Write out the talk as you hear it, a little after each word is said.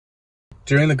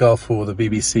During the Gulf War, the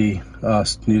BBC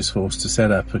asked News Force to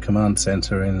set up a command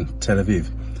center in Tel Aviv.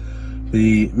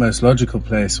 The most logical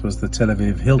place was the Tel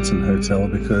Aviv Hilton Hotel,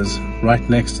 because right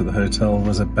next to the hotel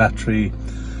was a battery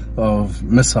of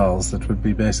missiles that would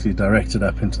be basically directed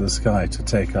up into the sky to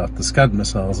take out the Scud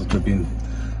missiles that had been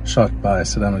shot by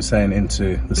Saddam Hussein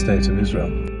into the state of Israel.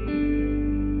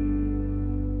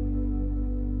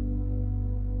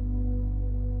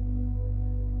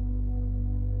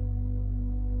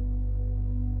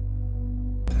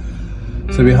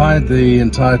 So we hired the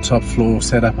entire top floor,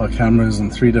 set up our cameras in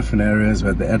 3 different areas. We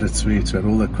had the edit suite, we had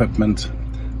all the equipment.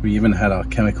 We even had our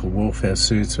chemical warfare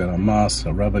suits, we had our masks,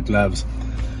 our rubber gloves,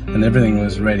 and everything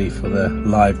was ready for the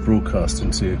live broadcast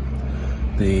into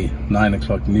the 9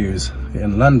 o'clock news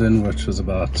in London, which was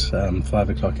about 5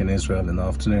 o'clock in Israel in the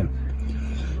afternoon.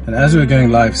 And as we were going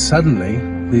live, suddenly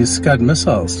these Scud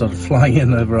missiles started flying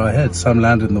in over our heads. Some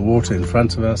landed in the water in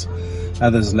front of us,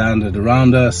 others landed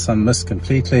around us, some missed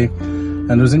completely.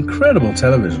 And it was incredible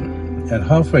television. And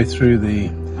halfway through the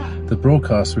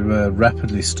broadcast, we were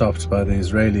rapidly stopped by the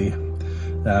Israeli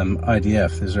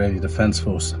IDF, the Israeli Defense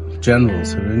Force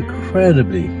generals, who were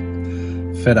incredibly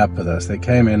fed up with us. They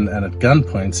came in and at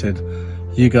gunpoint said,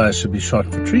 "You guys should be shot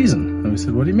for treason." And we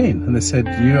said, "What do you mean?" And they said,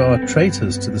 "You are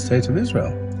traitors to the state of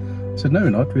Israel." I said, "No,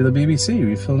 we're not. We're the BBC.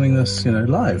 We're filming this,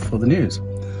 live for the news."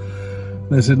 And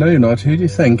they said, "No, you're not. Who do you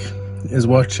think is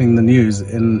watching the news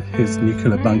in his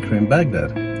nuclear bunker in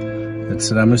Baghdad?"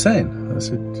 It's Saddam Hussein. I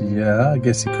said, "Yeah, I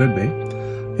guess he could be."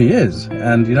 He is.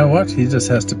 And you know what? He just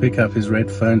has to pick up his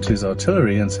red phone to his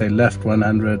artillery and say left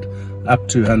 100, up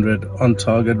 200, on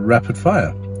target, rapid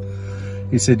fire.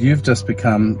 He said, "You've just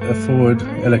become a forward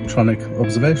electronic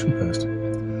observation post."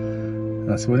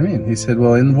 And I said, "What do you mean?" He said,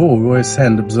 "Well, in war, we always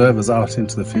send observers out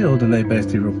into the field and they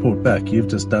basically report back. You've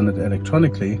just done it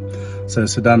electronically, so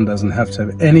Saddam doesn't have to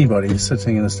have anybody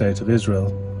sitting in the state of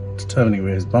Israel determining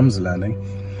where his bombs are landing.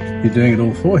 You're doing it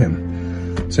all for him.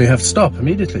 So you have to stop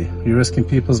immediately. You're risking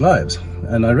people's lives."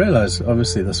 And I realized,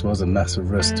 obviously, this was a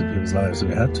massive risk to people's lives, so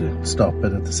we had to stop.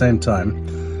 But at the same time,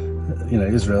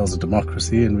 Israel's a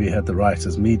democracy and we had the right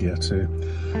as media to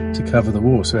cover the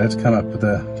war. So we had to come up with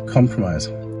a compromise.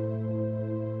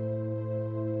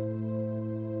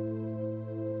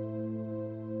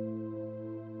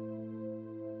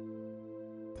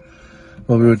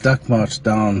 Well, we were duck marched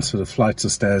down sort of flights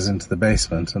of stairs into the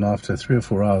basement, and after 3 or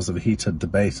 4 hours of heated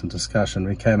debate and discussion,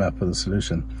 we came up with a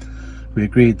solution. We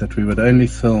agreed that we would only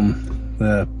film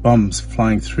the bombs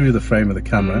flying through the frame of the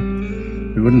camera.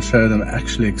 We wouldn't show them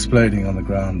actually exploding on the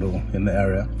ground or in the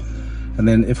area. And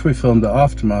then if we filmed the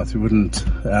aftermath, we wouldn't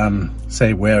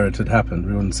say where it had happened.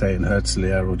 We wouldn't say in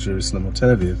Herzliya or Jerusalem or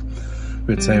Tel Aviv.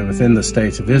 We'd say within the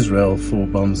state of Israel, 4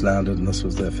 bombs landed, and this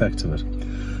was the effect of it.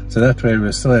 So that way we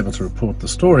were still able to report the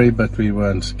story, but we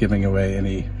weren't giving away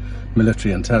any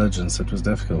military intelligence that was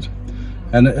difficult.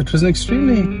 And it was an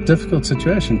extremely difficult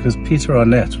situation because Peter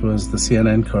Arnett was the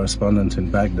CNN correspondent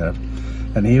in Baghdad,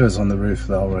 and he was on the roof of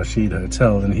the Al Rashid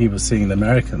Hotel, and he was seeing the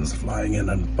Americans flying in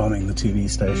and bombing the TV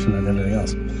station and everything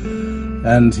else.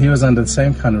 And he was under the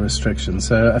same kind of restrictions.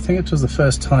 So I think it was the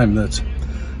first time that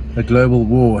a global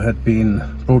war had been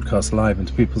broadcast live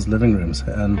into people's living rooms,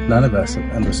 and none of us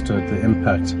understood the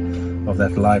impact of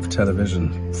that live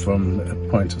television from a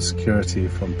point of security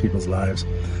from people's lives,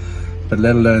 but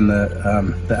let alone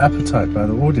the appetite by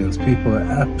the audience. People were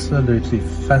absolutely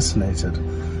fascinated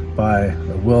by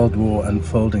a world war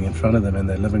unfolding in front of them in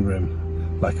their living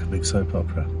room like a big soap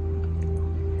opera.